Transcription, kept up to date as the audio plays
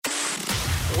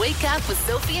Wake up with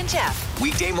Sophie and Jeff.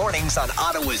 Weekday mornings on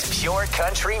Ottawa's Pure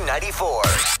Country 94.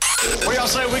 What do y'all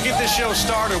say we get this show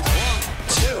started? 1,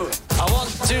 2. 1, 2,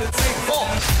 3, 4.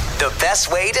 The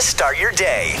best way to start your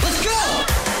day. Let's go!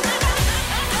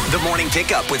 The Morning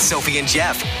Pickup with Sophie and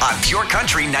Jeff on Pure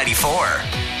Country 94.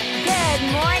 Good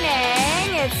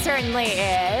morning. It certainly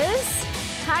is.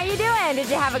 How you doing? Did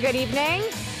you have a good evening?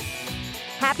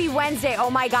 Happy Wednesday. Oh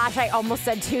my gosh, I almost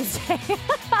said Tuesday.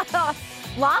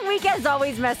 Long weekends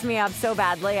always mess me up so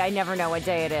badly. I never know what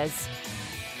day it is.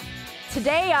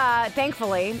 Today,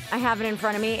 thankfully, I have it in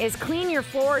front of me, is Clean Your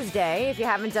Floors Day. If you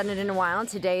haven't done it in a while,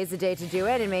 today is the day to do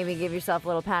it, and maybe give yourself a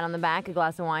little pat on the back, a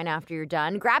glass of wine after you're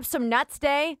done. Grab some nuts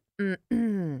day.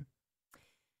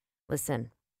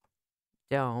 Listen,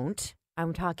 don't.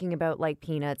 I'm talking about like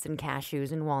peanuts and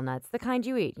cashews and walnuts, the kind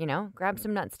you eat, you know? Grab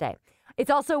some nuts day. It's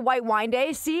also White Wine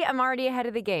Day. See, I'm already ahead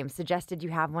of the game. Suggested you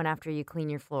have one after you clean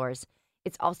your floors.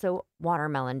 It's also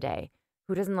Watermelon Day.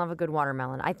 Who doesn't love a good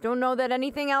watermelon? I don't know that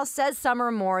anything else says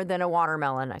summer more than a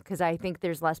watermelon, because I think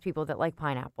there's less people that like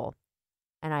pineapple.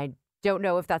 And I don't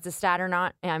know if that's a stat or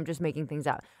not, and I'm just making things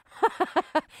up.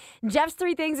 Jeff's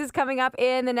 3 Things is coming up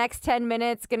in the next 10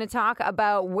 minutes. Going to talk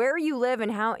about where you live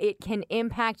and how it can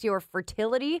impact your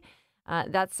fertility.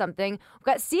 That's something. We've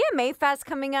got CMA Fest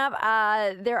coming up.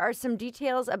 There are some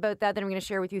details about that I'm going to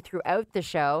share with you throughout the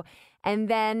show. And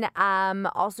then I'm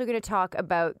also going to talk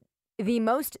about the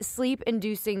most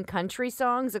sleep-inducing country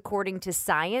songs according to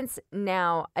science.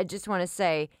 Now, I just want to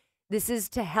say this is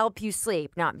to help you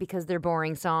sleep, not because they're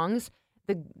boring songs.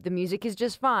 The music is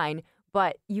just fine,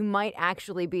 but you might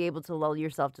actually be able to lull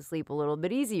yourself to sleep a little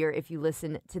bit easier if you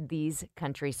listen to these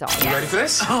country songs. You ready for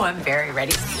this? Oh, I'm very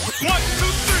ready. 1, 2,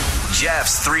 3.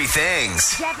 Jeff's 3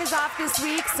 Things. Jeff is off this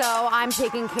week, so I'm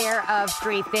taking care of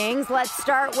 3 things. Let's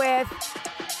start with,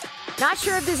 not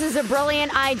sure if this is a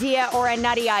brilliant idea or a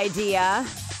nutty idea,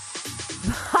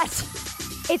 but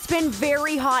it's been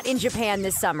very hot in Japan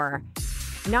this summer.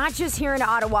 Not just here in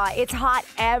Ottawa, it's hot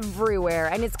everywhere,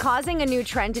 and it's causing a new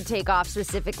trend to take off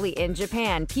specifically in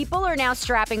Japan. People are now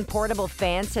strapping portable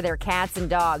fans to their cats and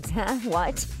dogs. Huh?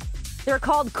 What? They're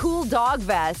called cool dog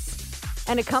vests,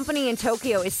 and a company in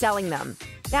Tokyo is selling them.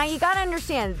 Now, you gotta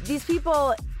understand, these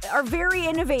people are very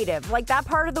innovative. Like, that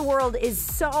part of the world is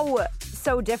so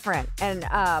different, and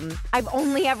I've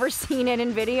only ever seen it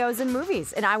in videos and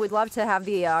movies, and I would love to have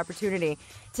the opportunity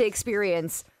to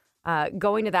experience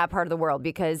going to that part of the world,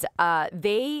 because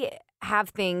they have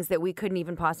things that we couldn't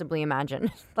even possibly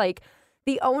imagine. Like,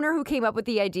 the owner who came up with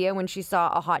the idea when she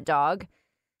saw a hot dog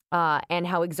and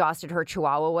how exhausted her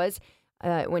chihuahua was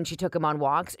when she took him on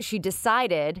walks, she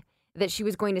decided that she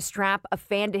was going to strap a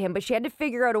fan to him, but she had to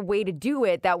figure out a way to do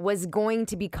it that was going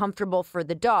to be comfortable for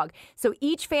the dog. So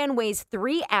each fan weighs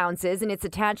 3 ounces, and it's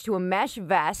attached to a mesh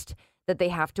vest that they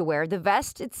have to wear. The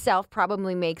vest itself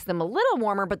probably makes them a little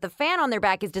warmer, but the fan on their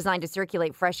back is designed to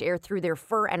circulate fresh air through their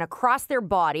fur and across their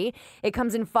body. It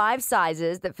comes in 5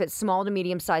 sizes that fit small to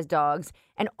medium-sized dogs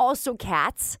and also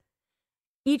cats.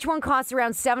 Each one costs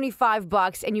around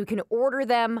 $75, and you can order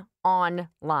them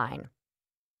online.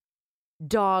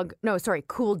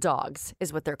 Cool dogs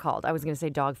is what they're called. I was going to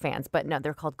say dog fans, but no,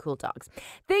 they're called cool dogs.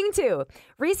 Thing 2,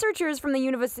 researchers from the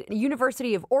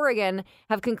University of Oregon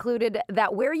have concluded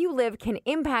that where you live can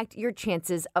impact your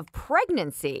chances of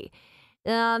pregnancy.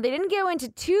 They didn't go into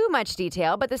too much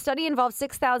detail, but the study involved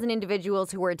 6,000 individuals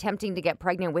who were attempting to get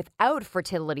pregnant without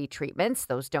fertility treatments.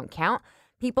 Those don't count.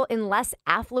 People in less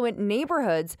affluent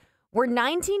neighborhoods were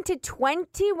 19 to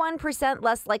 21%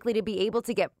 less likely to be able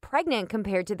to get pregnant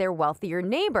compared to their wealthier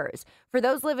neighbors. For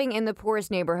those living in the poorest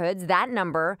neighborhoods, that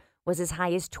number was as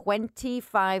high as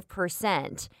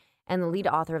 25%. And the lead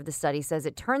author of the study says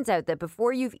it turns out that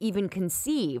before you've even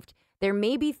conceived, there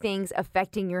may be things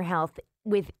affecting your health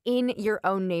within your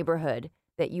own neighborhood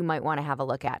that you might want to have a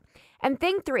look at. And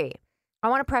thing 3, I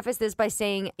want to preface this by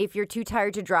saying if you're too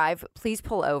tired to drive, please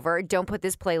pull over. Don't put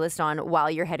this playlist on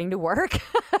while you're heading to work.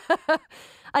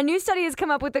 A new study has come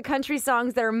up with the country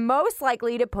songs that are most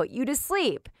likely to put you to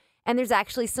sleep. And there's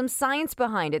actually some science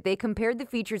behind it. They compared the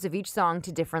features of each song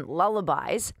to different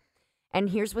lullabies.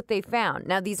 And here's what they found.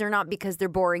 Now, these are not because they're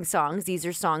boring songs. These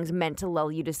are songs meant to lull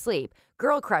you to sleep.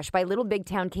 Girl Crush by Little Big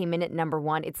Town came in at number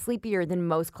 1. It's sleepier than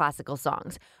most classical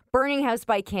songs. Burning House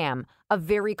by Cam, a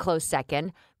very close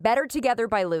second. Better Together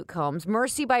by Luke Combs.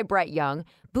 Mercy by Brett Young.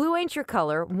 Blue Ain't Your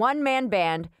Color. One Man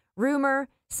Band. Rumor.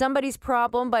 Somebody's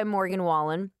Problem by Morgan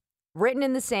Wallen. Written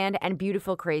in the Sand. And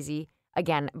Beautiful Crazy,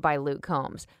 again, by Luke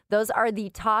Combs. Those are the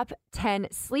top 10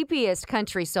 sleepiest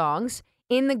country songs,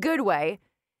 in the good way,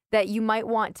 that you might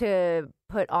want to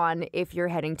put on if you're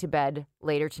heading to bed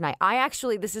later tonight.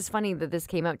 This is funny that this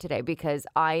came out today because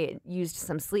I used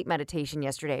some sleep meditation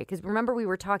yesterday. Because remember, we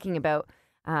were talking about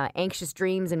anxious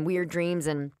dreams and weird dreams,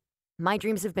 and my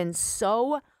dreams have been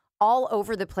so all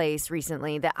over the place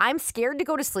recently that I'm scared to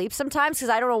go to sleep sometimes because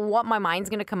I don't know what my mind's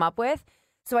going to come up with.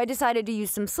 So I decided to use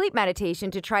some sleep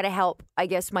meditation to try to help, I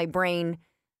guess, my brain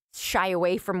shy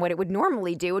away from what it would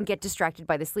normally do and get distracted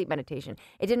by the sleep meditation.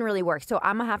 It didn't really work. So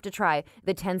I'm going to have to try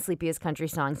the 10 sleepiest country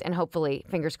songs and hopefully,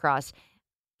 fingers crossed,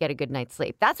 get a good night's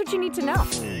sleep. That's what you need to know.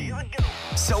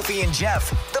 Sophie and Jeff,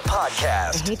 the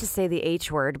podcast. I hate to say the H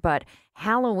word, but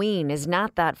Halloween is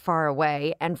not that far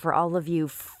away. And for all of you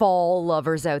fall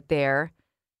lovers out there,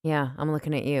 yeah, I'm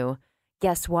looking at you.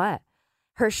 Guess what?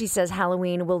 Hershey says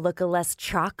Halloween will look a less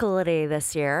chocolatey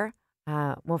this year.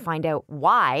 We'll find out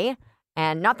why.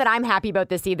 And not that I'm happy about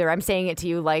this either. I'm saying it to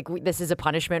you like this is a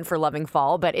punishment for loving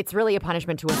fall, but it's really a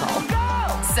punishment to us all.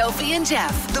 Sophie and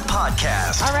Jeff, the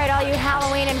podcast. All right, all you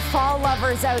Halloween and fall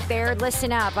lovers out there,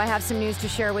 listen up. I have some news to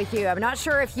share with you. I'm not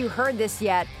sure if you heard this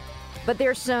yet, but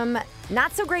there's some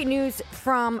not so great news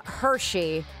from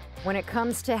Hershey when it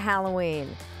comes to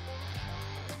Halloween.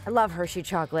 I love Hershey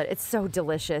chocolate. It's so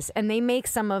delicious. And they make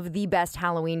some of the best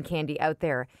Halloween candy out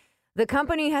there. The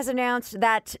company has announced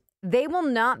that they will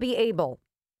not be able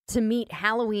to meet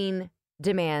Halloween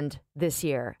demand this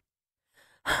year.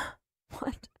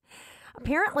 What?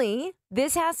 Apparently,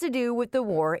 this has to do with the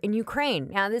war in Ukraine.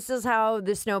 Now, this is how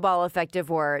the snowball effect of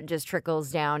war just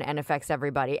trickles down and affects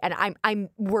everybody. And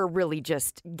we're really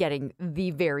just getting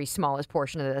the very smallest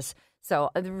portion of this.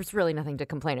 So there's really nothing to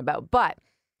complain about. But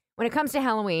when it comes to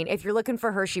Halloween, if you're looking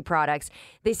for Hershey products,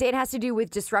 they say it has to do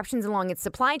with disruptions along its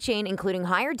supply chain, including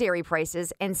higher dairy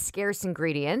prices and scarce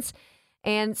ingredients.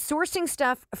 And sourcing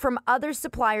stuff from other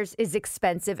suppliers is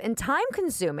expensive and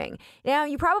time-consuming. Now,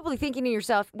 you're probably thinking to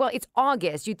yourself, well, it's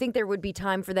August. You'd think there would be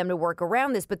time for them to work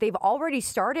around this, but they've already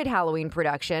started Halloween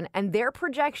production, and their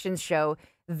projections show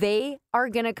they are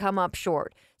going to come up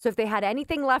short. So if they had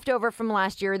anything left over from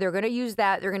last year, they're going to use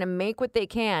that. They're going to make what they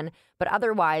can. But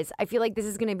otherwise, I feel like this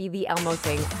is going to be the Elmo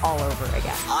thing all over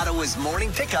again. Ottawa's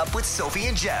Morning Pickup with Sophie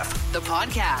and Jeff. the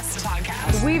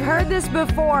podcast. We've heard this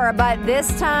before, but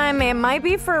this time it might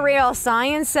be for real.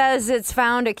 Science says it's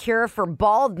found a cure for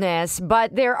baldness,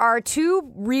 but there are two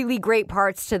really great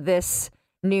parts to this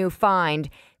new find,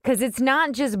 because it's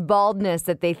not just baldness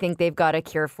that they think they've got a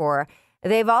cure for.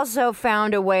 They've also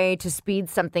found a way to speed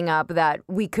something up that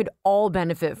we could all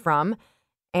benefit from.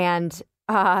 And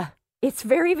it's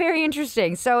very, very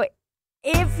interesting. So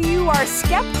if you are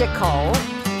skeptical,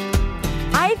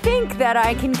 I think that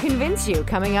I can convince you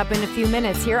coming up in a few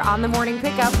minutes here on the Morning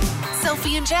Pickup.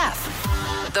 Sophie and Jeff,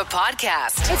 the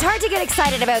podcast. It's hard to get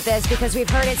excited about this because we've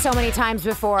heard it so many times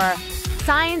before.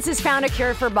 Science has found a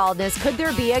cure for baldness. Could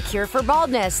there be a cure for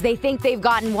baldness? They think they've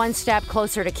gotten one step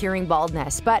closer to curing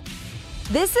baldness, but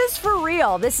this is for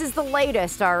real. This is the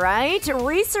latest, all right?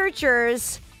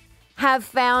 Researchers have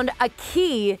found a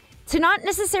key to not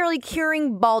necessarily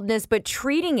curing baldness, but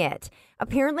treating it.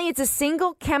 Apparently, it's a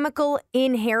single chemical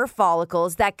in hair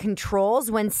follicles that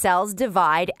controls when cells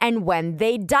divide and when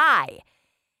they die.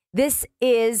 This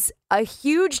is a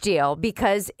huge deal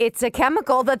because it's a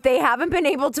chemical that they haven't been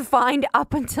able to find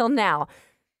up until now.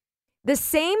 The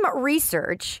same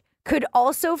research could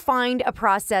also find a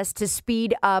process to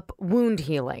speed up wound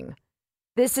healing.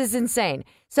 This is insane.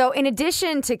 So in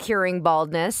addition to curing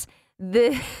baldness,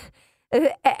 imagine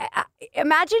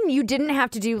you didn't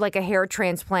have to do like a hair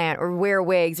transplant or wear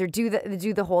wigs or do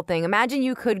the whole thing. Imagine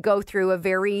you could go through a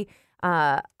very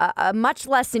a much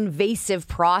less invasive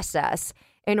process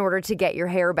in order to get your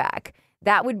hair back.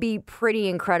 That would be pretty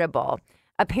incredible.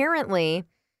 Apparently,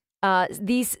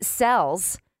 these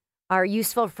cells are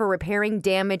useful for repairing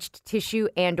damaged tissue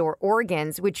and or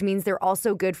organs, which means they're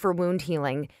also good for wound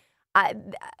healing.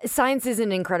 Science is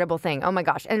an incredible thing. Oh my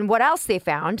gosh. And what else they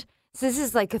found? So this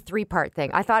is like a 3-part thing.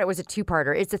 I thought it was a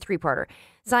 2-parter. It's a 3-parter.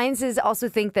 Scientists also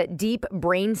think that deep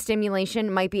brain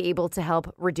stimulation might be able to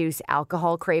help reduce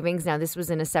alcohol cravings. Now, this was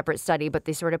in a separate study, but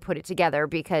they sort of put it together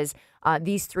because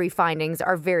these 3 findings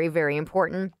are very, very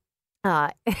important.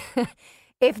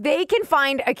 If they can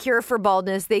find a cure for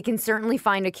baldness, they can certainly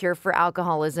find a cure for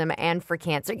alcoholism and for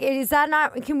cancer. Is that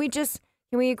not, can we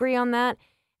agree on that?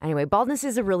 Anyway, baldness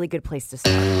is a really good place to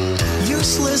start.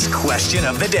 Useless question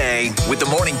of the day with the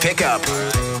Morning Pickup.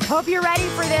 Hope you're ready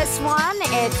for this one.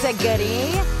 It's a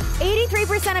goodie.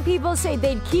 83% of people say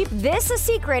they'd keep this a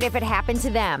secret if it happened to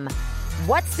them.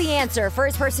 What's the answer?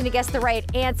 First person to guess the right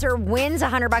answer wins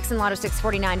 $100 in Lotto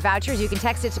 649 vouchers. You can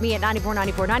text it to me at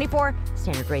 949494.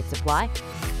 Standard rates apply.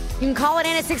 You can call it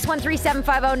in at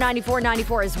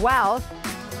 613-750-9494 as well.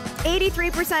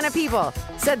 83% of people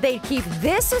said they'd keep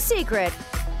this a secret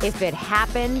if it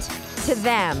happened to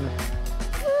them.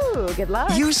 Ooh, good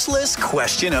luck. Useless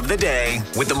question of the day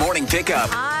with the morning pickup.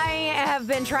 I have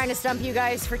been trying to stump you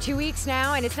guys for 2 weeks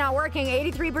now, and it's not working.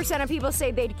 83% of people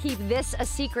say they'd keep this a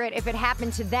secret if it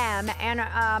happened to them, and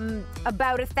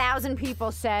about 1,000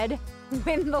 people said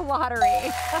win the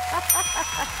lottery.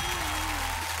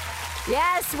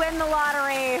 Yes, win the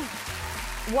lottery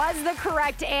was the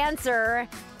correct answer.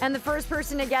 And the first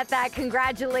person to get that,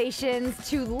 congratulations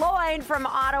to Lloyd from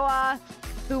Ottawa,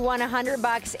 who won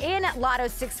 $100 in Lotto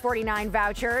 649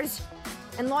 vouchers.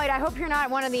 And Lloyd, I hope you're not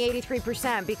one of the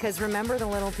 83%, because remember the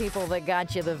little people that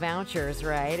got you the vouchers,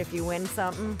 right? If you win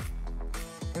something.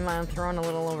 Am I throwing a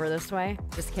little over this way?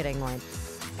 Just kidding, Lloyd.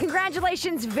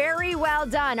 Congratulations, very well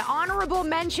done. Honorable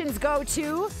mentions go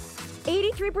to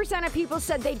 83% of people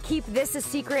said they'd keep this a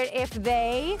secret if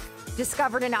they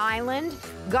discovered an island,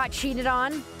 got cheated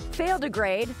on, failed a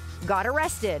grade, got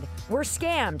arrested, were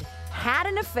scammed, had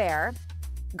an affair,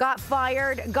 got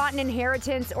fired, got an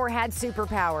inheritance, or had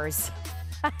superpowers.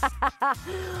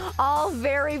 All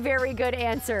very, very good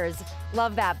answers.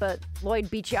 Love that, but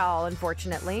Lloyd beat you all,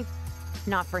 unfortunately.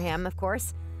 Not for him, of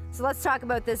course. So let's talk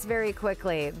about this very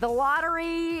quickly. The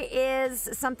lottery is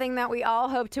something that we all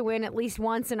hope to win at least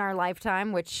once in our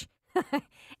lifetime, which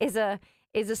is a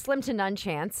slim to none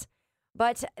chance.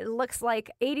 But it looks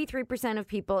like 83% of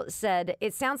people said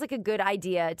it sounds like a good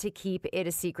idea to keep it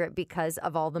a secret because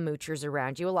of all the moochers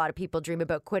around you. A lot of people dream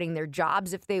about quitting their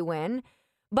jobs if they win.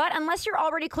 But unless you're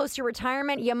already close to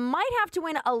retirement, you might have to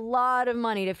win a lot of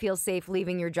money to feel safe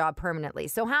leaving your job permanently.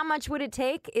 So how much would it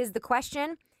take is the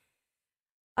question.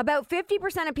 About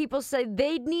 50% of people said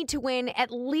they'd need to win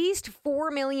at least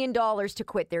 $4 million to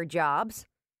quit their jobs.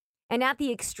 And at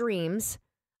the extremes,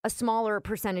 a smaller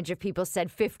percentage of people said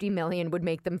 50 million would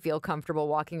make them feel comfortable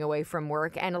walking away from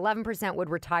work, and 11% would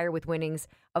retire with winnings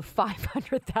of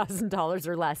 $500,000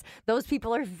 or less. Those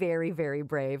people are very, very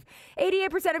brave.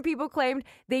 88% of people claimed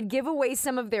they'd give away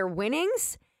some of their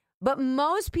winnings, but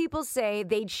most people say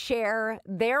they'd share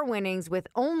their winnings with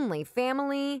only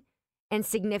family and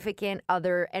significant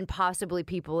other and possibly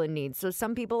people in need. So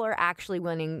some people are actually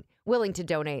willing to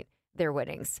donate their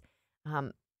winnings.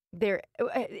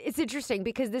 It's interesting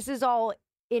because this is all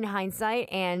in hindsight,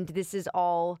 and this is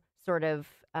all sort of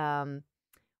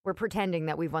we're pretending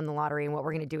that we've won the lottery and what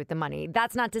we're going to do with the money.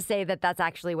 That's not to say that that's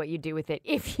actually what you do with it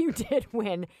if you did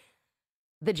win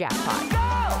the jackpot.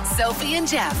 Sophie and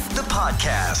Jeff, the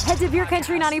podcast. Head to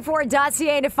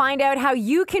PureCountry94.ca to find out how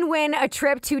you can win a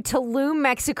trip to Tulum,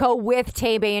 Mexico with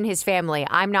Tebe and his family.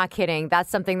 I'm not kidding. That's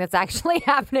something that's actually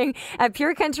happening at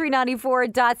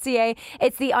PureCountry94.ca.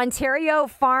 It's the Ontario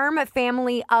Farm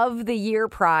Family of the Year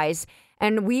prize,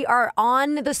 and we are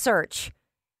on the search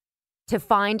to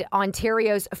find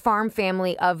Ontario's Farm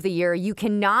Family of the Year. You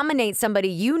can nominate somebody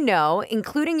you know,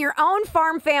 including your own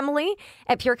farm family,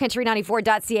 at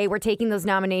PureCountry94.ca. We're taking those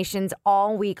nominations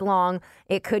all week long.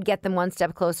 It could get them one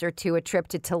step closer to a trip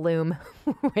to Tulum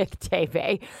with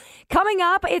Tebe. Coming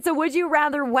up, it's a Would You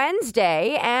Rather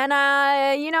Wednesday, and,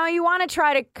 you want to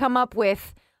try to come up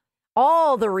with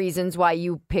all the reasons why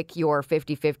you pick your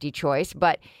 50-50 choice,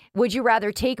 but would you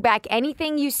rather take back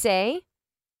anything you say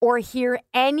or hear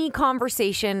any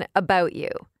conversation about you?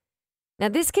 Now,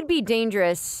 this could be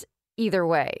dangerous either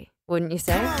way, wouldn't you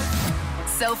say?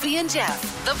 Sophie and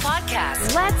Jeff, the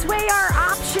podcast. Let's weigh our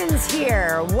options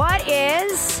here. What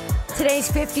is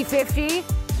today's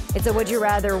 50-50? It's a Would You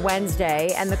Rather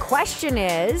Wednesday, and the question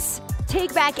is,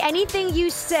 take back anything you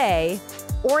say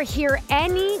or hear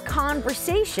any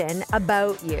conversation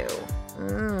about you.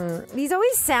 These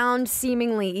always sound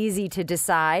seemingly easy to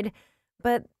decide,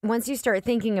 but once you start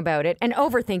thinking about it and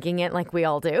overthinking it like we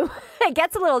all do, it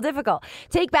gets a little difficult.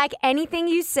 Take back anything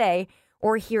you say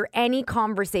or hear any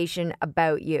conversation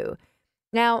about you.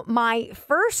 Now, my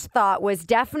first thought was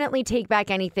definitely take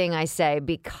back anything I say,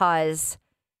 because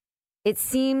it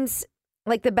seems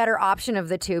like the better option of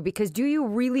the two. Because do you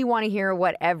really want to hear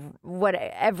what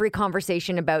every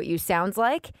conversation about you sounds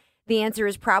like? The answer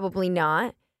is probably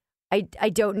not. I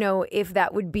don't know if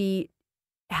that would be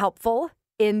helpful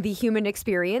in the human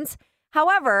experience.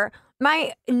 However,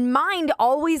 my mind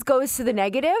always goes to the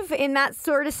negative in that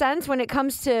sort of sense when it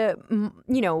comes to,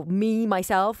 me,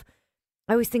 myself.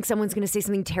 I always think someone's going to say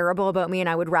something terrible about me, and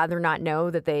I would rather not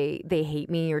know that they hate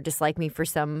me or dislike me for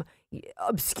some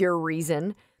obscure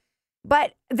reason.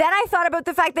 But then I thought about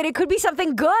the fact that it could be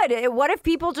something good. What if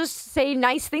people just say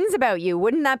nice things about you?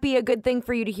 Wouldn't that be a good thing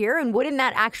for you to hear? And wouldn't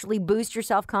that actually boost your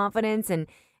self-confidence and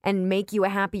make you a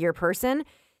happier person?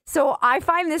 So I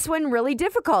find this one really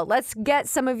difficult. Let's get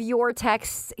some of your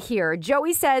texts here.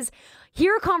 Joey says,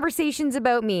 hear conversations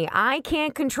about me. I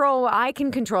can control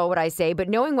what I say, but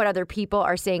knowing what other people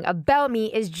are saying about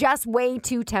me is just way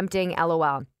too tempting,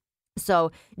 LOL.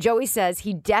 So Joey says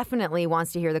he definitely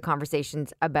wants to hear the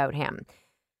conversations about him.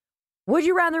 Would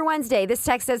you rather Wednesday? This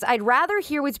text says, I'd rather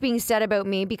hear what's being said about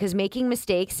me because making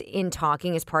mistakes in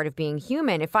talking is part of being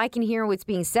human. If I can hear what's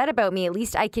being said about me, at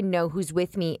least I can know who's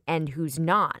with me and who's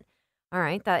not. All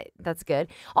right, that's good.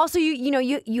 Also,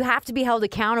 you have to be held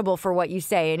accountable for what you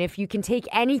say. And if you can take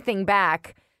anything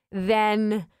back,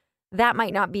 then that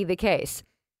might not be the case.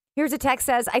 Here's a text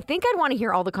says, I think I'd want to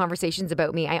hear all the conversations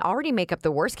about me. I already make up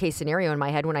the worst case scenario in my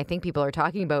head when I think people are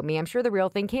talking about me. I'm sure the real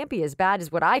thing can't be as bad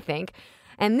as what I think.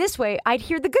 And this way, I'd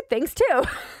hear the good things, too. It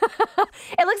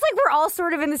looks like we're all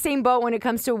sort of in the same boat when it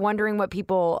comes to wondering what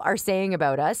people are saying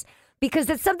about us, because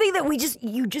it's something that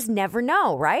you just never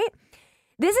know, right?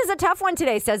 This is a tough one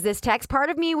today, says this text. Part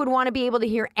of me would want to be able to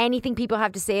hear anything people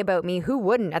have to say about me. Who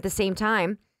wouldn't at the same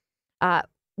time?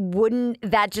 Wouldn't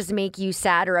that just make you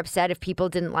sad or upset if people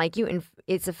didn't like you? And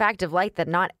it's a fact of life that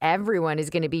not everyone is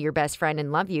going to be your best friend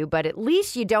and love you, but at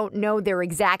least you don't know their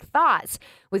exact thoughts.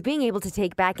 With being able to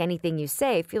take back anything you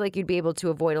say, I feel like you'd be able to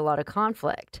avoid a lot of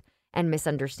conflict and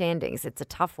misunderstandings. It's a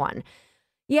tough one.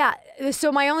 Yeah,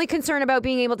 so my only concern about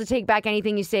being able to take back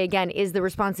anything you say, again, is the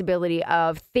responsibility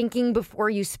of thinking before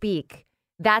you speak.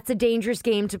 That's a dangerous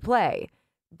game to play.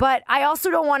 But I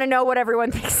also don't want to know what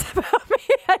everyone thinks about me.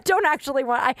 I don't actually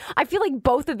want. I feel like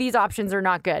both of these options are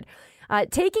not good.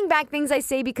 Taking back things I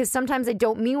say because sometimes I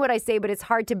don't mean what I say, but it's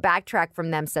hard to backtrack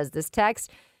from them, says this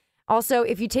text. Also,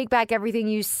 if you take back everything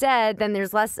you said, then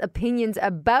there's less opinions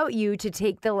about you to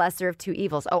take the lesser of two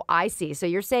evils. Oh, I see. So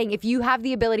you're saying if you have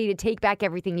the ability to take back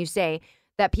everything you say,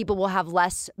 that people will have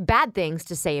less bad things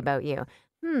to say about you.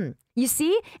 You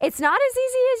see, it's not as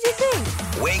easy as you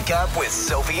think. Wake up with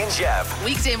Sophie and Jeff.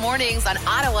 Weekday mornings on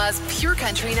Ottawa's Pure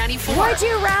Country 94. Would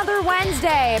you rather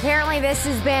Wednesday? Apparently this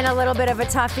has been a little bit of a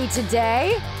toughie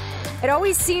today. It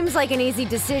always seems like an easy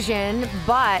decision,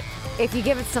 but if you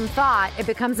give it some thought, it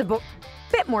becomes a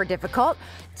bit more difficult.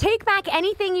 Take back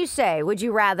anything you say, would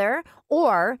you rather,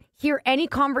 or hear any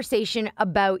conversation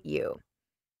about you?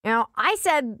 Now, I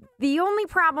said the only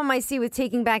problem I see with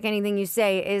taking back anything you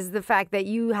say is the fact that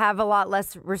you have a lot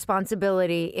less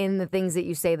responsibility in the things that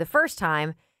you say the first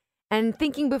time, and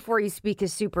thinking before you speak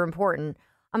is super important.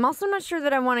 I'm also not sure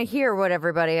that I want to hear what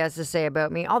everybody has to say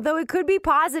about me, although it could be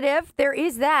positive. There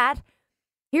is that.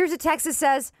 Here's a text that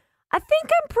says, I think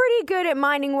I'm pretty good at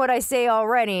minding what I say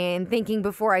already and thinking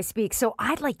before I speak, so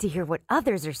I'd like to hear what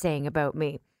others are saying about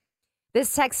me.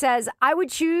 This text says, I would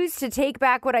choose to take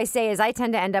back what I say as I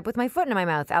tend to end up with my foot in my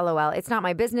mouth. LOL. It's not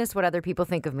my business what other people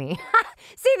think of me.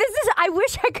 See, I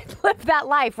wish I could live that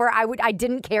life where I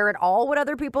didn't care at all what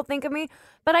other people think of me,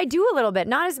 but I do a little bit.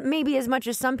 Not maybe as much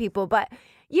as some people, but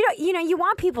you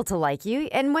want people to like you.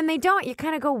 And when they don't, you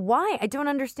kind of go, why? I don't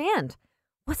understand.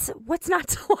 What's not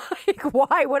to like?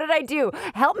 Why? What did I do?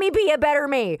 Help me be a better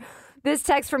me. This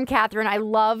text from Catherine. I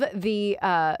love the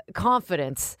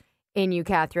confidence in you,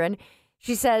 Catherine.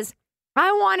 She says,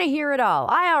 I want to hear it all.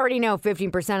 I already know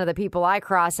 15% of the people I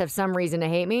cross have some reason to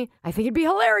hate me. I think it'd be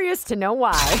hilarious to know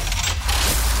why.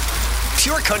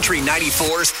 Pure Country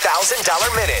 94's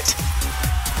 $1,000 Minute.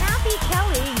 Kathy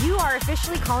Kelly, you are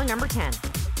officially caller number 10.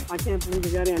 I can't believe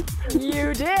you got in.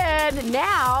 You did.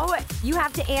 Now you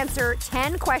have to answer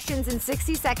 10 questions in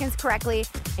 60 seconds correctly,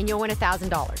 and you'll win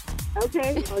 $1,000.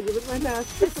 Okay, I'll give it my best.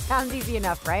 Sounds easy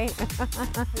enough, right?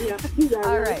 Yeah.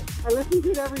 All right. I listen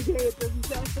to it every day. It doesn't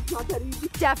sound it's not that easy.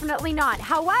 Definitely not.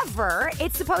 However,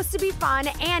 it's supposed to be fun,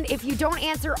 and if you don't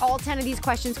answer all 10 of these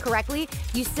questions correctly,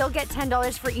 you still get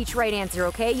 $10 for each right answer,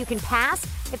 okay? You can pass.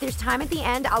 If there's time at the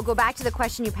end, I'll go back to the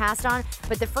question you passed on,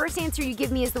 but the first answer you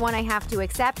give me is the one I have to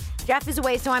accept. Jeff is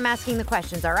away, so I'm asking the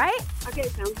questions, all right? Okay,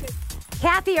 sounds good.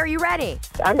 Kathy, are you ready?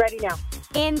 I'm ready now.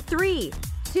 In 3,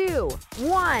 2,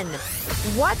 1.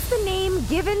 What's the name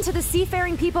given to the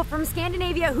seafaring people from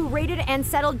Scandinavia who raided and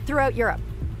settled throughout Europe?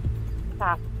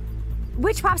 Pass.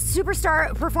 Which pop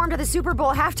superstar performed at the Super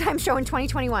Bowl halftime show in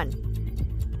 2021?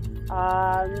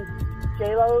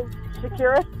 J-Lo,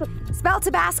 Shakira. Spell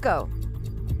Tabasco.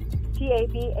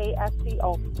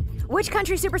 Tabasco. Which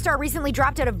country superstar recently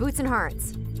dropped out of Boots and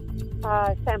Hearts?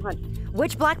 Sam Hunt.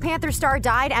 Which Black Panther star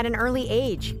died at an early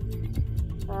age?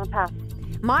 Pass.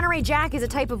 Monterey Jack is a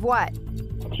type of what?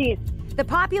 Cheese. The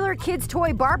popular kids'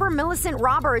 toy Barbara Millicent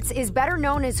Roberts is better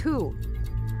known as who?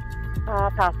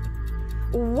 Pass.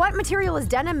 What material is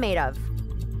denim made of?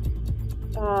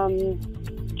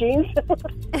 Jeans.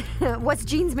 What's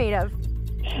jeans made of?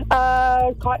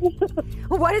 Cotton.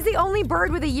 What is the only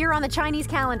bird with a year on the Chinese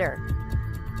calendar?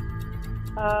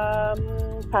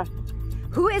 Pass.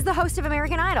 Who is the host of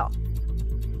American Idol?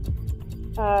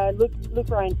 Luke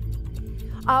Ryan.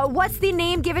 What's the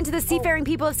name given to the seafaring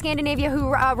people of Scandinavia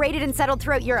who raided and settled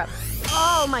throughout Europe?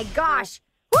 Oh my gosh.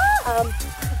 Woo!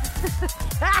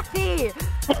 Kathy,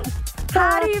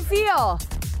 how do you feel?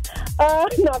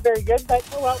 Not very good, but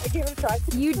oh well, I gave it a try.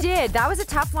 You did. That was a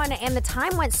tough one, and the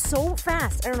time went so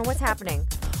fast. I don't know what's happening.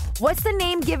 What's the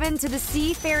name given to the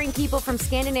seafaring people from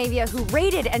Scandinavia who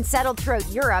raided and settled throughout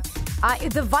Europe?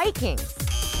 The Vikings.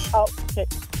 Oh, okay.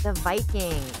 The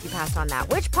Vikings. You passed on that.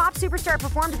 Which pop superstar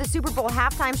performed at the Super Bowl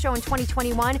halftime show in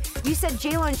 2021? You said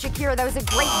J-Lo and Shakira. That was a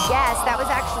great guess. That was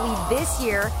actually this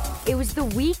year. It was The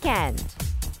Weeknd.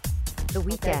 The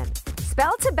Weeknd. Okay.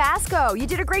 Spell Tabasco. You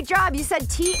did a great job. You said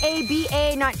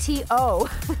T-A-B-A, not T-O.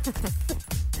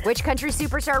 Which country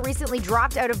superstar recently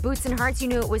dropped out of Boots and Hearts? You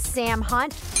knew it was Sam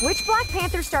Hunt. Which Black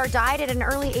Panther star died at an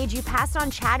early age? You passed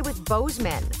on Chadwick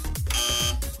Boseman.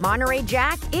 Monterey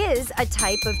Jack is a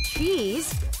type of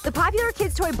cheese. The popular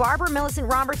kids' toy Barbara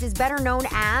Millicent Roberts is better known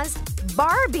as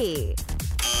Barbie.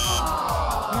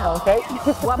 Okay.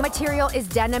 What material is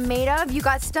denim made of? You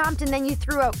got stumped and then you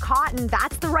threw out cotton.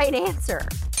 That's the right answer.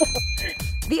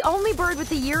 The only bird with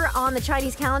the year on the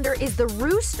Chinese calendar is the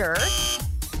rooster.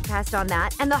 Passed on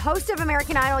that. And the host of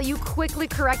American Idol, you quickly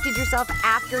corrected yourself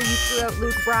after you threw out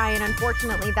Luke Bryan.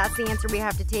 Unfortunately, that's the answer we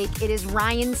have to take. It is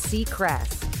Ryan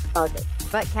Seacrest. Okay.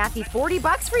 But Kathy,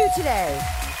 $40 for you today.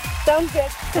 Sounds good.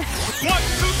 1, 2,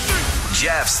 3.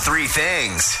 Jeff's three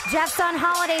things. Jeff's on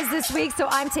holidays this week, so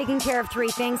I'm taking care of three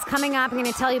things. Coming up, I'm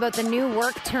going to tell you about the new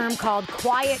work term called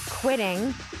quiet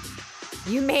quitting.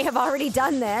 You may have already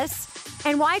done this.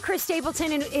 And why Chris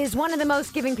Stapleton is one of the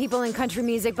most giving people in country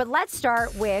music. But let's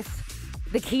start with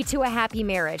the key to a happy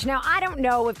marriage. Now, I don't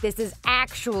know if this is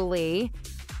actually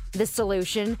the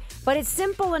solution, but it's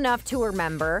simple enough to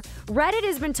remember. Reddit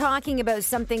has been talking about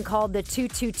something called the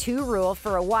 222 rule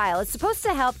for a while. It's supposed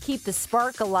to help keep the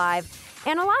spark alive,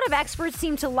 and a lot of experts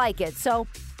seem to like it. So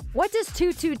what does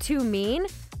 222 mean?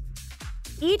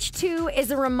 Each 2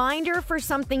 is a reminder for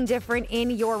something different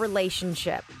in your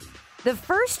relationship. The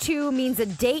first 2 means a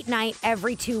date night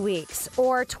every 2 weeks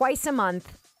or twice a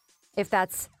month, if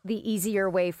that's the easier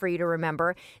way for you to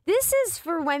remember. This is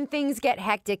for when things get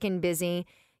hectic and busy.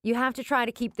 You have to try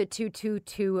to keep the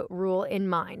 222 rule in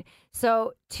mind.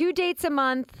 So 2 dates a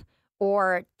month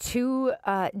or 2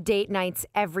 date nights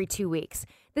every 2 weeks.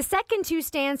 The second 2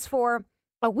 stands for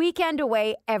a weekend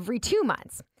away every 2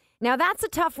 months. Now, that's a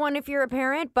tough one if you're a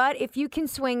parent, but if you can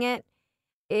swing it,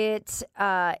 it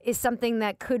is something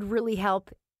that could really help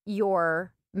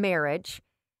your marriage.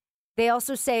 They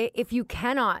also say if you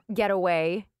cannot get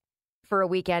away for a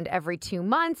weekend every 2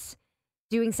 months,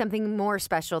 doing something more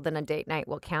special than a date night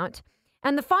will count.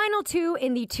 And the final 2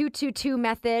 in the 222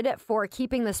 method for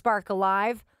keeping the spark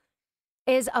alive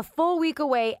is a full week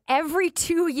away every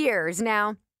 2 years.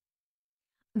 Now,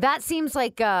 that seems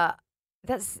like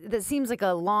that seems like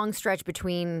a long stretch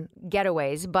between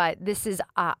getaways, but this is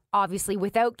obviously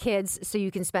without kids, so you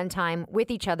can spend time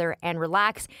with each other and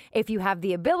relax. If you have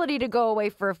the ability to go away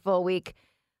for a full week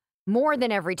more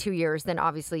than every 2 years, then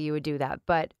obviously you would do that.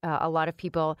 But a lot of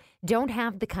people don't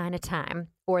have the kind of time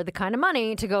or the kind of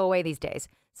money to go away these days.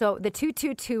 So the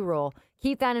 222 rule,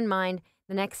 keep that in mind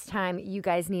the next time you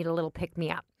guys need a little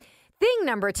pick-me-up. Thing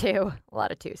number 2, a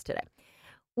lot of 2s today.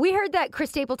 We heard that Chris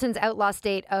Stapleton's Outlaw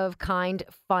State of Kind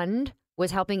Fund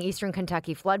was helping Eastern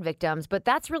Kentucky flood victims, but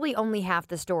that's really only half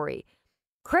the story.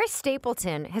 Chris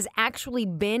Stapleton has actually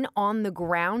been on the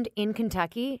ground in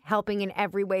Kentucky helping in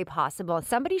every way possible.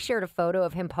 Somebody shared a photo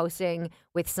of him posting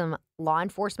with some law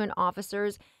enforcement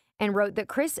officers and wrote that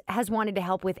Chris has wanted to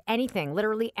help with anything,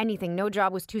 literally anything. No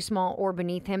job was too small or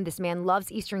beneath him. This man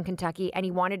loves Eastern Kentucky, and he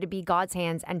wanted to be God's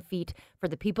hands and feet for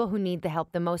the people who need the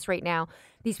help the most right now.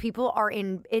 These people are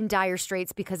in dire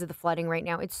straits because of the flooding right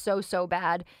now. It's so, so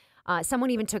bad.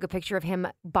 Someone even took a picture of him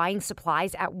buying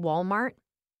supplies at Walmart.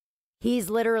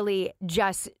 He's literally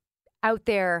just out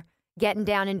there getting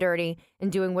down and dirty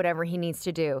and doing whatever he needs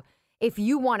to do. If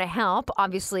you want to help,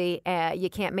 obviously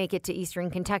you can't make it to Eastern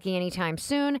Kentucky anytime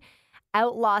soon.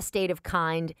 Outlaw State of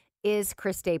Kind is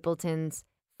Chris Stapleton's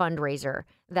fundraiser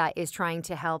that is trying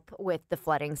to help with the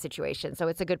flooding situation. So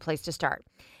it's a good place to start.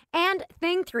 And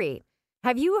thing 3,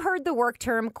 have you heard the work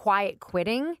term quiet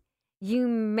quitting? You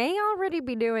may already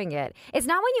be doing it. It's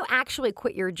not when you actually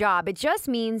quit your job. It just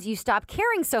means you stop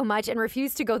caring so much and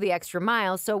refuse to go the extra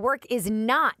mile. So work is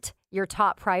not your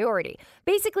top priority.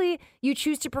 Basically, you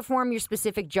choose to perform your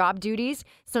specific job duties.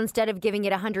 So instead of giving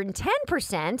it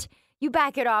 110%, you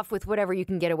back it off with whatever you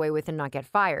can get away with and not get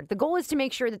fired. The goal is to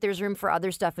make sure that there's room for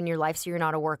other stuff in your life so you're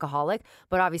not a workaholic.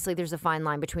 But obviously, there's a fine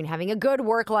line between having a good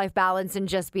work-life balance and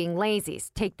just being lazy.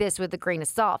 Take this with a grain of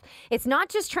salt. It's not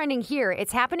just trending here.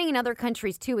 It's happening in other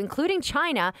countries too, including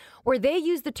China, where they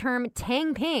use the term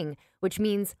tang ping, which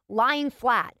means lying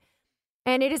flat.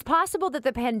 And it is possible that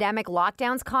the pandemic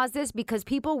lockdowns caused this because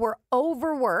people were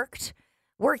overworked,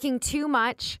 working too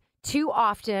much, too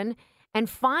often, and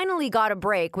finally got a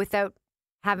break without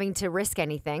having to risk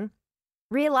anything,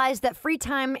 realized that free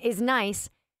time is nice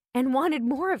and wanted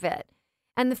more of it.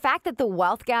 And the fact that the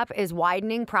wealth gap is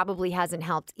widening probably hasn't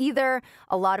helped either.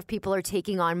 A lot of people are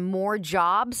taking on more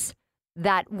jobs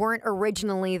that weren't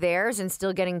originally theirs and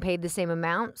still getting paid the same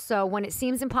amount. So when it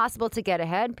seems impossible to get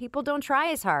ahead, people don't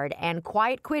try as hard, and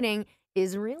quiet quitting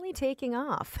is really taking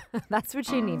off. That's what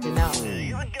you need to know.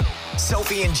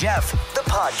 Sophie and Jeff, the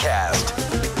podcast.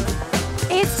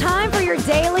 It's time for your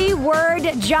daily word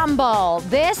jumble.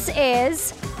 This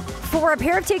is for a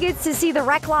pair of tickets to see the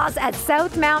Reclaws at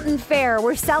South Mountain Fair.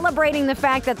 We're celebrating the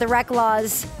fact that the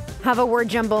Reclaws have a word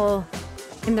jumble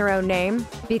in their own name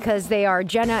because they are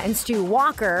Jenna and Stu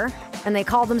Walker, and they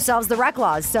call themselves the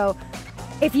Reclaws. So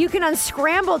if you can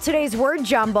unscramble today's word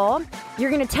jumble, you're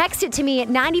going to text it to me at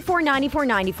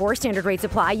 949494, standard rates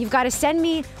apply. You've got to send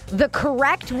me the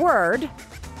correct word,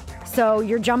 so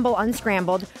your jumble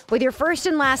unscrambled, with your first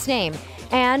and last name.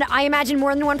 And I imagine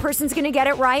more than one person's going to get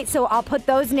it right, so I'll put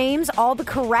those names, all the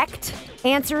correct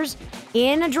answers,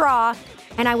 in a draw,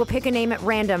 and I will pick a name at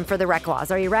random for the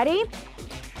Reclaws. Are you ready?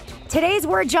 Today's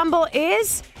word jumble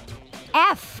is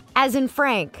F as in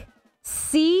Frank.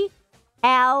 C-L-A-O.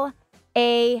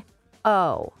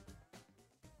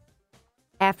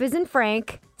 F as in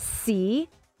Frank.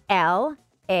 C-L-A-O.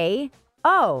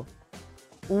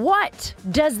 What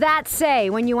does that say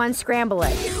when you unscramble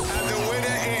it? And the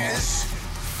winner is...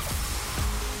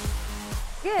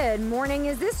 Good morning.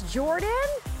 Is this Jordan?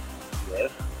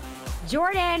 Yes.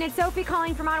 Jordan, it's Sophie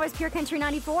calling from Ottawa's Pure Country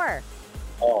 94.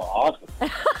 Oh, awesome.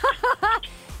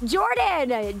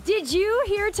 Jordan, did you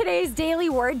hear today's daily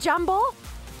word jumble?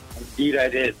 Indeed, I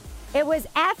did. It was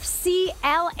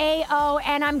F-C-L-A-O,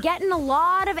 and I'm getting a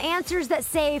lot of answers that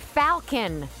say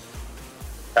falcon.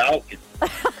 Falcon.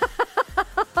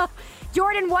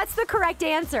 Jordan, what's the correct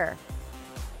answer?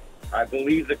 I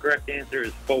believe the correct answer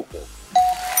is focal.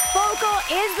 Focal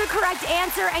is the correct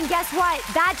answer, and guess what?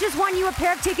 That just won you a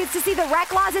pair of tickets to see the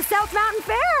Reclaws at South Mountain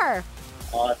Fair.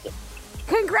 Awesome.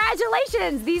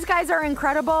 Congratulations. These guys are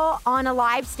incredible on a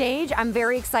live stage. I'm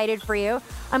very excited for you.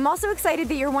 I'm also excited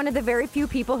that you're one of the very few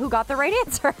people who got the right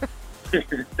answer. Thank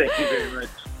you very much.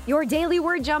 Your daily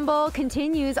word jumble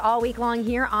continues all week long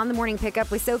here on The Morning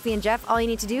Pickup with Sophie and Jeff. All you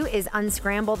need to do is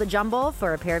unscramble the jumble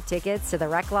for a pair of tickets to the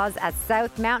Reclaws at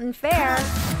South Mountain Fair.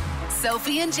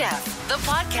 Sophie and Jeff, the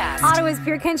podcast. Ottawa's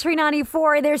Pure Country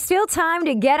 94. There's still time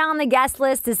to get on the guest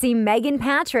list to see Megan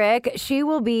Patrick. She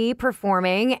will be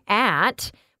performing at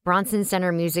Bronson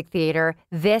Center Music Theater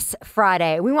this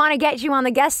Friday. We want to get you on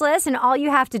the guest list, and all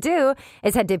you have to do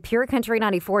is head to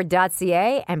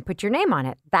purecountry94.ca and put your name on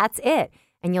it. That's it.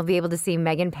 And you'll be able to see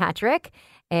Megan Patrick.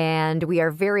 And we are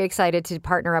very excited to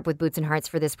partner up with Boots and Hearts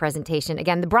for this presentation.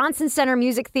 Again, the Bronson Center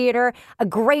Music Theater, a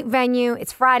great venue.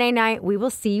 It's Friday night. We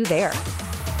will see you there.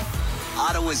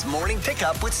 Ottawa's Morning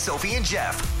Pickup with Sophie and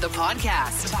Jeff. The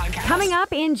podcast. Coming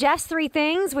up in Just Three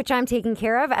Things, which I'm taking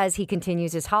care of as he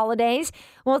continues his holidays,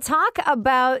 we'll talk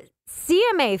about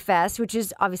CMA Fest, which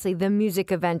is obviously the music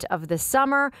event of the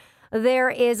summer. There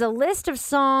is a list of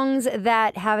songs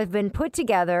that have been put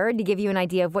together to give you an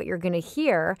idea of what you're going to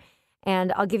hear.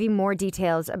 And I'll give you more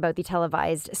details about the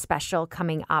televised special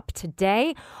coming up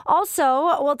today.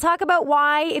 Also, we'll talk about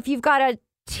why, if you've got a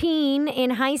teen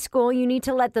in high school, you need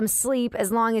to let them sleep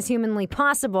as long as humanly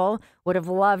possible. Would have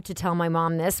loved to tell my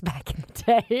mom this back in the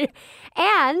day.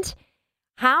 And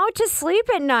how to sleep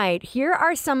at night. Here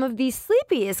are some of the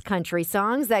sleepiest country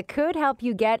songs that could help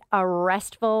you get a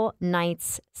restful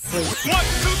night's sleep. 1, 2,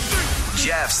 3.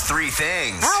 Jeff's Three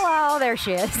Things. Hello, there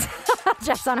she is.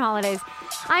 Jeff's on holidays.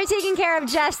 I'm taking care of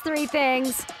just three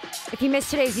things. If you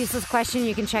missed today's useless question,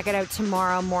 you can check it out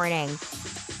tomorrow morning.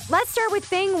 Let's start with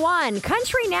thing one.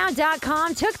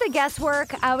 CountryNow.com took the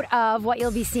guesswork out of what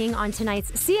you'll be seeing on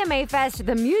tonight's CMA Fest,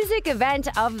 the music event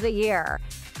of the year.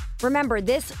 Remember,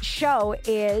 this show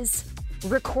is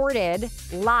recorded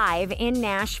live in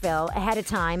Nashville ahead of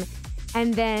time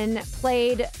and then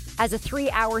played as a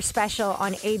 3-hour special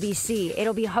on ABC.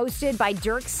 It'll be hosted by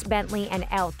Dierks Bentley and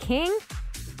Elle King,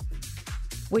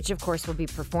 which, of course, will be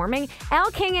performing. Elle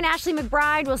King and Ashley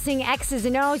McBride will sing X's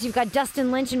and O's. You've got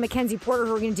Dustin Lynch and Mackenzie Porter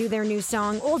who are going to do their new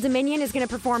song. Old Dominion is going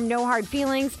to perform No Hard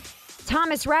Feelings.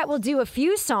 Thomas Rhett will do a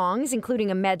few songs, including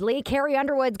a medley. Carrie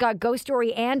Underwood's got Ghost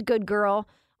Story and Good Girl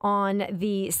on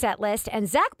the set list. And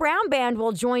Zach Brown Band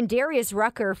will join Darius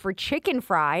Rucker for Chicken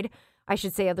Fried. I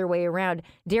should say other way around.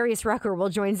 Darius Rucker will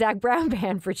join Zach Brown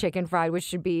Band for Chicken Fried, which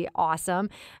should be awesome.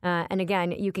 And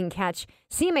again, you can catch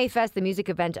CMA Fest, the music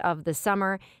event of the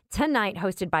summer, tonight,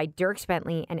 hosted by Dierks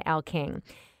Bentley and Elle King.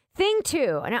 Thing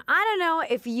two, and I don't know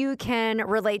if you can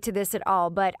relate to this at all,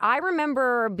 but I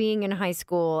remember being in high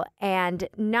school and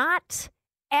not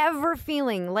ever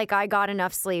feeling like I got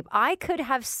enough sleep. I could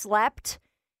have slept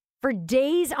for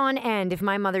days on end if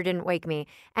my mother didn't wake me.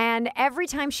 And every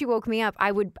time she woke me up,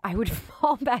 I would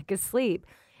fall back asleep.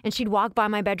 And she'd walk by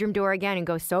my bedroom door again and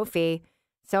go, Sophie,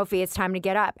 it's time to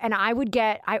get up. And I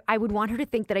would want her to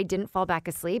think that I didn't fall back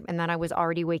asleep and that I was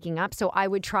already waking up. So I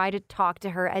would try to talk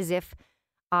to her as if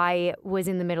I was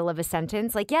in the middle of a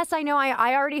sentence. Like, yes, I know,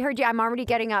 I already heard you. I'm already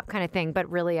getting up kind of thing. But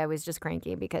really, I was just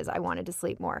cranky because I wanted to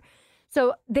sleep more.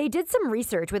 So they did some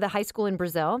research with a high school in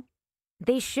Brazil.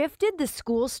 They shifted the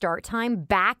school start time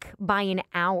back by an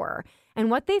hour. And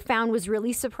what they found was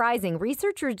really surprising.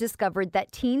 Researchers discovered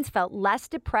that teens felt less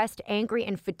depressed, angry,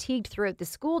 and fatigued throughout the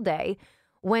school day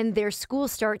when their school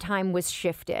start time was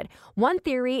shifted. One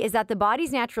theory is that the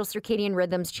body's natural circadian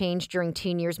rhythms change during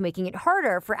teen years, making it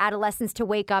harder for adolescents to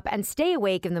wake up and stay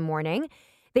awake in the morning.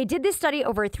 They did this study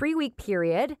over a 3-week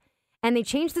period, and they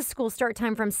changed the school start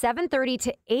time from 7:30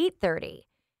 to 8:30,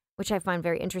 which I find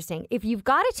very interesting. If you've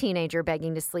got a teenager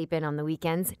begging to sleep in on the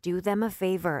weekends, do them a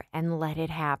favor and let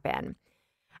it happen.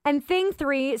 And thing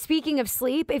three, speaking of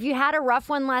sleep, if you had a rough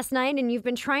one last night and you've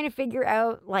been trying to figure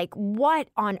out like what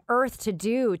on earth to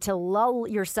do to lull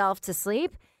yourself to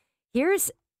sleep, here's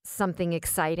something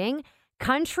exciting.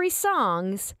 Country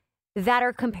songs that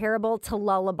are comparable to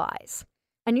lullabies.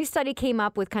 A new study came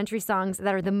up with country songs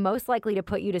that are the most likely to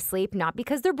put you to sleep, not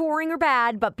because they're boring or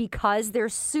bad, but because they're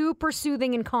super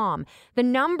soothing and calm. The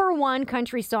number one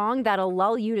country song that'll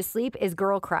lull you to sleep is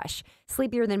Girl Crush.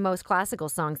 Sleepier than most classical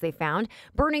songs, they found.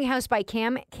 Burning House by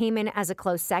Cam came in as a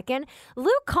close second.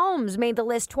 Luke Combs made the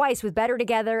list twice with Better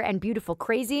Together and Beautiful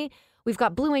Crazy. We've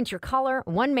got Blue Ain't Your Color,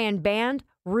 One Man Band,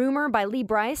 Rumor by Lee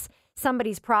Brice,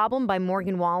 Somebody's Problem by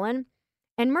Morgan Wallen,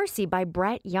 and Mercy by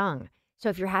Brett Young. So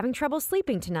if you're having trouble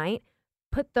sleeping tonight,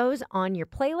 put those on your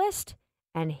playlist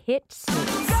and hit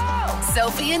snooze.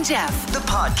 Sophie and Jeff. The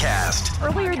podcast.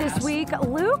 Earlier this week,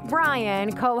 Luke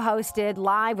Bryan co-hosted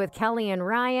Live with Kelly and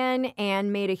Ryan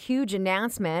and made a huge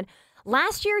announcement.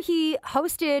 Last year, he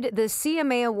hosted the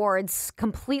CMA Awards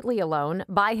completely alone,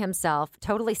 by himself,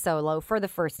 totally solo for the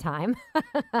first time.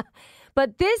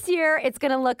 But this year, it's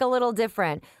going to look a little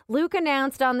different. Luke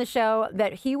announced on the show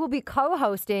that he will be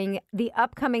co-hosting the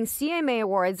upcoming CMA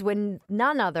Awards with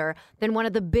none other than one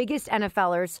of the biggest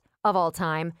NFLers of all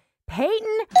time,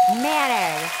 Peyton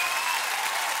Manning.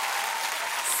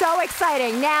 So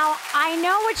exciting. Now, I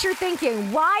know what you're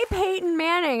thinking. Why Peyton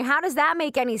Manning? How does that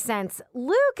make any sense?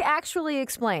 Luke actually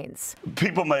explains.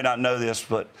 People may not know this,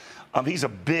 but he's a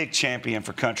big champion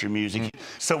for country music.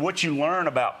 So what you learn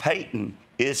about Peyton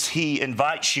is he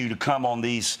invites you to come on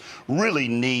these really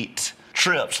neat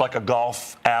trips, like a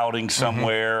golf outing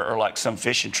somewhere or like some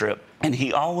fishing trip. And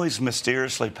he always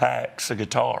mysteriously packs a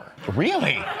guitar.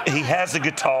 Really? He has a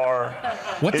guitar.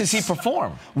 What does he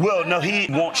perform? Well, no,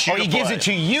 he wants you to he play. gives it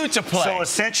to you to play. So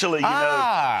essentially, you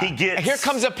know, he gets... Here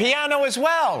comes a piano as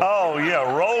well. Oh,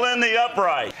 yeah, roll in the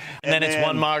upright. And then it's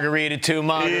one margarita, two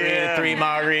margarita, three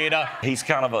margarita. He's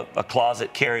kind of a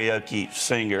closet karaoke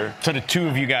singer. So the two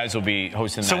of you guys will be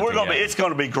hosting that together. It's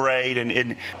going to be great,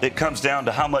 and it comes down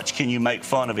to how much can you make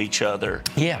fun of each other.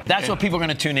 Yeah, that's what people are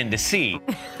going to tune in to see.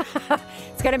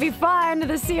 It's going to be fun.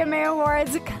 The CMA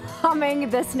Awards coming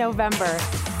this November.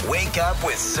 Wake up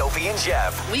with Sophie and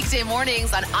Jeff. Weekday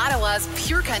mornings on Ottawa's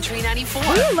Pure Country 94.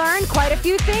 We learned quite a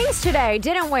few things today,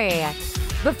 didn't we?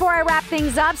 Before I wrap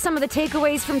things up, some of the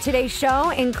takeaways from today's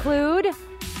show include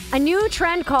a new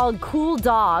trend called Cool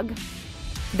Dog.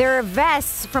 There are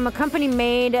vests from a company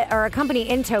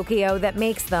in Tokyo that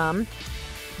makes them.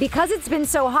 Because it's been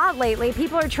so hot lately,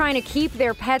 people are trying to keep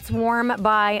their pets warm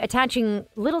by attaching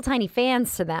little tiny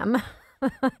fans to them.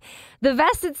 The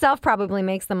vest itself probably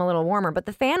makes them a little warmer, but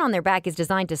the fan on their back is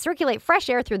designed to circulate fresh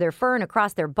air through their fur and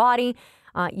across their body.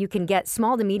 You can get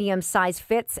small to medium size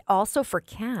fits also for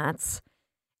cats.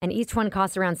 And each one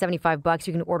costs around $75.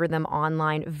 You can order them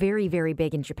online. Very, very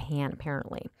big in Japan,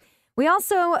 apparently. We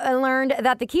also learned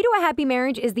that the key to a happy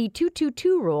marriage is the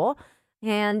 2-2-2 rule.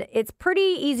 And it's pretty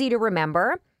easy to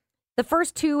remember. The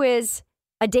first two is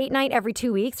a date night every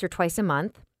 2 weeks or twice a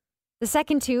month. The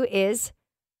second two is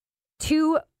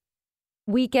 2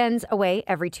 weekends away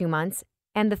every 2 months.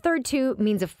 And the third 2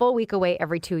 means a full week away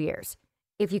every 2 years.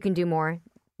 If you can do more,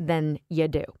 then you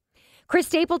do. Chris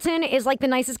Stapleton is like the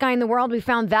nicest guy in the world. We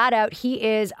found that out. He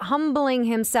is humbling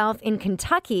himself in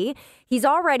Kentucky. He's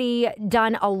already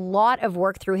done a lot of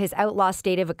work through his Outlaw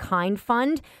State of a Kind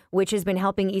fund, which has been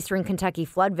helping Eastern Kentucky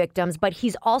flood victims. But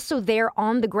he's also there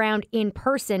on the ground in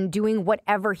person doing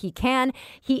whatever he can.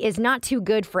 He is not too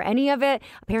good for any of it.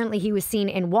 Apparently, he was seen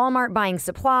in Walmart buying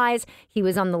supplies. He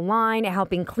was on the line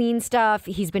helping clean stuff.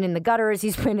 He's been in the gutters.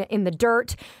 He's been in the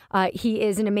dirt. He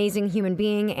is an amazing human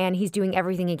being, and he's doing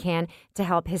everything he can to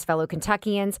help his fellow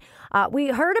Kentuckians. We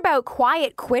heard about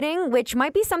quiet quitting, which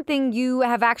might be something you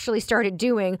have actually started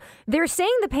doing. They're saying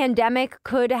the pandemic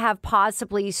could have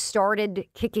possibly started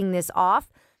kicking this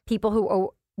off. People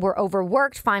who were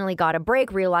overworked finally got a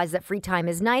break, realized that free time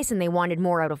is nice, and they wanted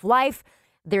more out of life.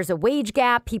 There's a wage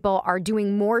gap. People are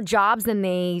doing more jobs than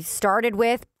they started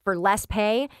with for less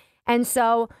pay. And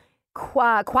so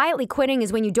quietly quitting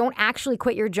is when you don't actually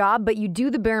quit your job, but you do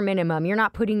the bare minimum. You're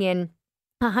not putting in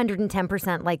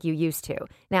 110% like you used to.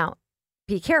 Now,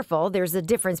 be careful. There's a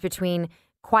difference between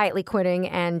quietly quitting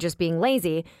and just being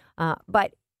lazy,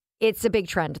 but it's a big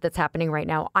trend that's happening right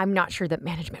now. I'm not sure that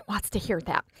management wants to hear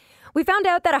that. We found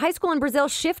out that a high school in Brazil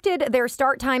shifted their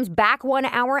start times back 1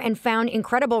 hour and found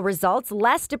incredible results.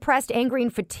 Less depressed, angry,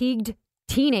 and fatigued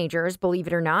teenagers, believe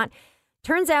it or not.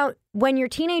 Turns out when your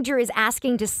teenager is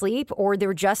asking to sleep or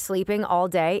they're just sleeping all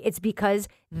day, it's because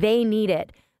they need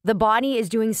it. The body is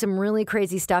doing some really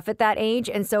crazy stuff at that age.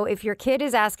 And so if your kid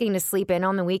is asking to sleep in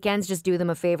on the weekends, just do them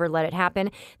a favor, let it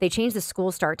happen. They changed the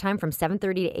school start time from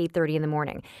 7:30 to 8:30 in the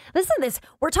morning. Listen to this.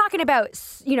 We're talking about,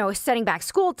 setting back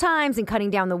school times and cutting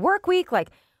down the work week.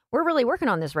 Like, we're really working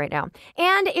on this right now.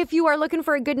 And if you are looking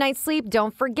for a good night's sleep,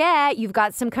 don't forget, you've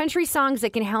got some country songs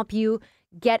that can help you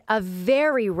get a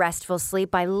very restful sleep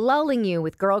by lulling you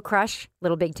with Girl Crush,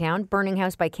 Little Big Town, Burning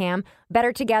House by Cam,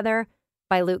 Better Together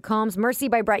by Luke Combs, Mercy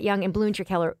by Brett Young, and Blue and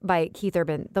Keller by Keith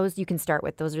Urban. Those you can start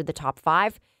with. Those are the top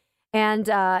 5. And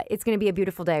it's going to be a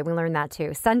beautiful day. We learned that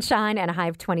too. Sunshine and a high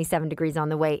of 27 degrees on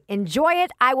the way. Enjoy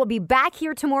it. I will be back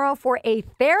here tomorrow for a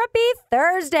Therapy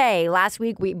Thursday. Last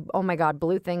week, we,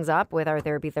 blew things up with our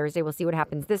Therapy Thursday. We'll see what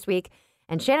happens this week.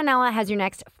 And Shannonella has your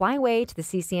next Fly Away to the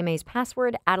CCMA's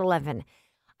password at 11.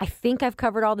 I think I've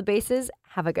covered all the bases.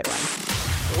 Have a good one.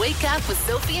 Wake up with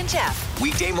Sophie and Jeff.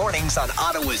 Weekday mornings on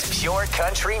Ottawa's Pure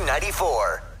Country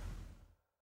 94.